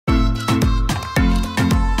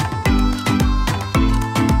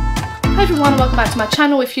everyone, welcome back to my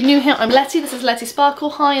channel. If you're new here, I'm Letty. This is Letty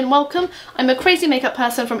Sparkle. Hi and welcome. I'm a crazy makeup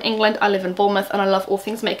person from England. I live in Bournemouth and I love all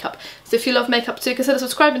things makeup. So if you love makeup too, consider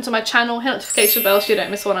subscribing to my channel, hit notification bell so you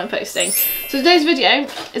don't miss what I'm posting. So today's video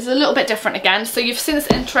is a little bit different again. So you've seen this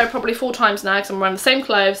intro probably 4 times now because I'm wearing the same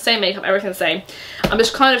clothes, same makeup, everything the same. I'm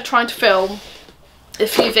just kind of trying to film a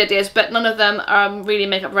few videos, but none of them are really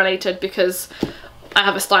makeup related because I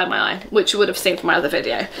have a sty in my eye, which you would have seen from my other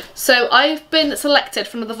video. So I've been selected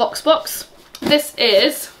from the Voxbox. This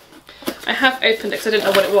is, I have opened it because I didn't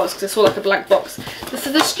know what it was because I saw like a blank box. This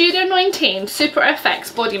is the S19 Super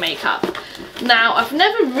FX body makeup. Now I've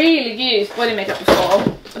never really used body makeup before.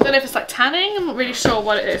 I don't know if it's like tanning, I'm not really sure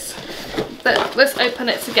what it is. But let's open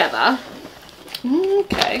it together.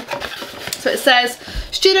 Okay. So it says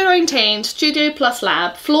S19 Studio Plus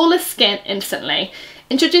Lab, flawless skin instantly.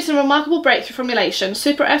 Introducing a remarkable breakthrough formulation,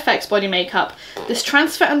 Super FX body makeup. This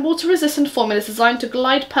transfer and water resistant formula is designed to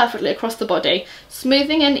glide perfectly across the body,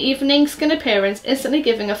 smoothing and evening skin appearance, instantly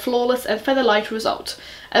giving a flawless and feather-light result.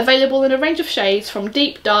 Available in a range of shades from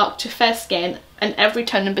deep dark to fair skin and every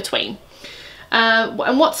tone in between.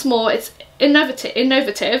 And what's more, it's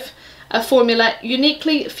innovative formula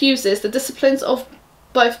uniquely fuses the disciplines of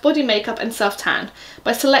both body makeup and self-tan.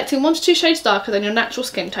 By selecting 1 to 2 shades darker than your natural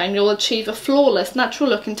skin tone, you'll achieve a flawless natural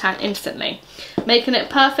looking tan instantly, making it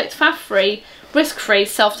perfect faff-free, risk-free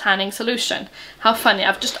self-tanning solution. How funny,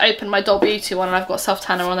 I've just opened my Doll Beauty one and I've got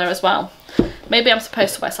self-tanner on there as well. Maybe I'm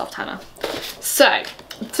supposed to wear self-tanner. So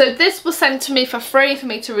this was sent to me for free for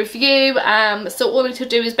me to review. So all I need to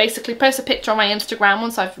do is basically post a picture on my Instagram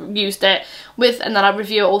once I've used it and then I'll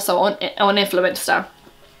review it also on Influenster.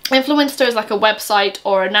 Influenster is like a website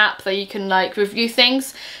or an app that you can like review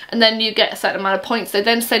things and then you get a certain amount of points. They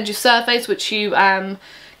then send you surveys which you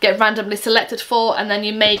get randomly selected for, and then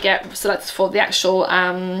you may get selected for the actual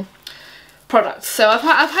products. So I've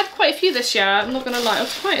had quite a few this year, I'm not gonna lie.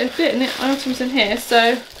 There's quite a bit in items in here. So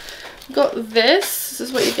I've got this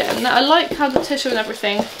is what you get. Now I like how the tissue and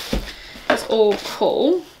everything is all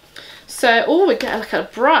cool. So oh, we get like a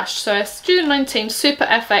brush. So a S19 Super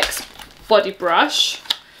FX body brush.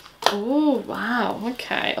 Oh wow,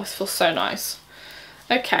 okay, oh, this feels so nice.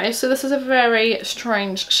 Okay, so this is a very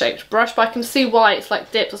strange shaped brush, but I can see why it's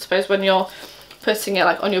like dipped, I suppose, when you're putting it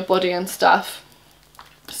like on your body and stuff.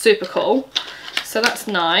 Super cool. So that's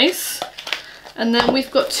nice. And then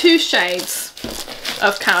we've got 2 shades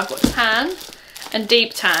of tan. I've got tan and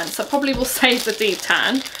deep tan, so I probably will save the deep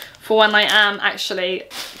tan for when I am actually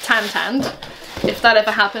tanned, if that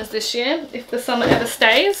ever happens this year, if the summer ever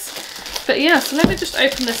stays. But yeah, so let me just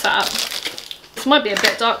open this up. This might be a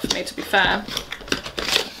bit dark for me, to be fair.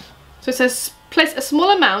 So it says, place a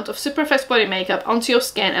small amount of Super FX body makeup onto your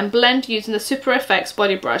skin and blend using the Super FX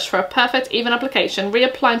body brush for a perfect even application.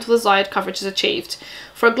 Reapply until the desired coverage is achieved.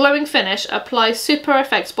 For a glowing finish, apply Super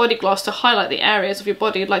FX body gloss to highlight the areas of your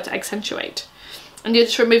body you'd like to accentuate. And you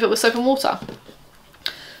just remove it with soap and water.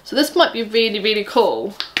 So this might be really, really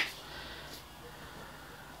cool.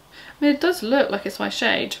 I mean, it does look like it's my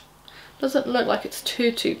shade. Doesn't look like it's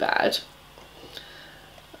too bad.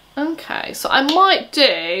 Okay, so I might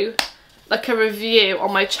do like a review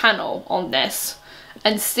on my channel on this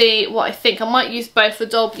and see what I think. I might use both the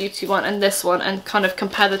Doll Beauty one and this one and kind of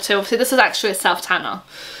compare the two. Obviously this is actually a self-tanner,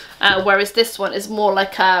 whereas this one is more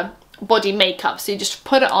like a body makeup, so you just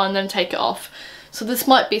put it on and then take it off. So this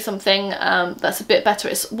might be something that's a bit better.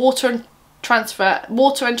 It's water and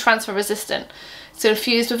transfer resistant. It's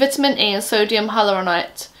infused with vitamin E and sodium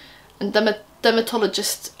hyaluronate and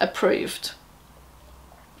dermatologist approved.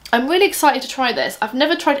 I'm really excited to try this. I've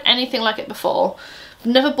never tried anything like it before. I've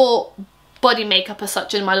never bought body makeup as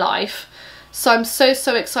such in my life, so I'm so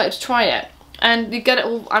excited to try it. And you get it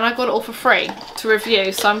all, and I got it all for free to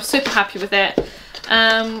review, so I'm super happy with it.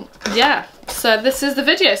 Yeah, so this is the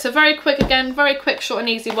video. So very quick again, very quick, short and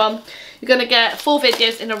easy one. You're gonna get 4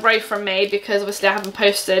 videos in a row from me because obviously I haven't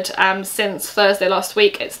posted since Thursday last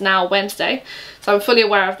week. It's now Wednesday, so I'm fully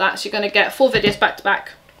aware of that. So you're gonna get 4 videos back to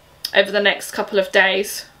back over the next couple of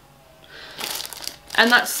days.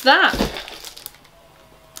 And that's that.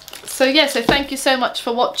 So yeah, so thank you so much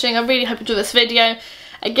for watching. I really hope you enjoyed this video.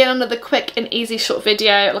 Again, another quick and easy short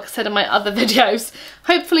video, like I said in my other videos.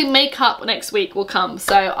 Hopefully makeup next week will come,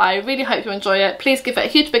 so I really hope you enjoy it. Please give it a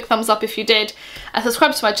huge big thumbs up if you did, and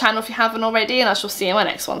subscribe to my channel if you haven't already, and I shall see you in my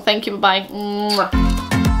next one. Thank you, bye bye.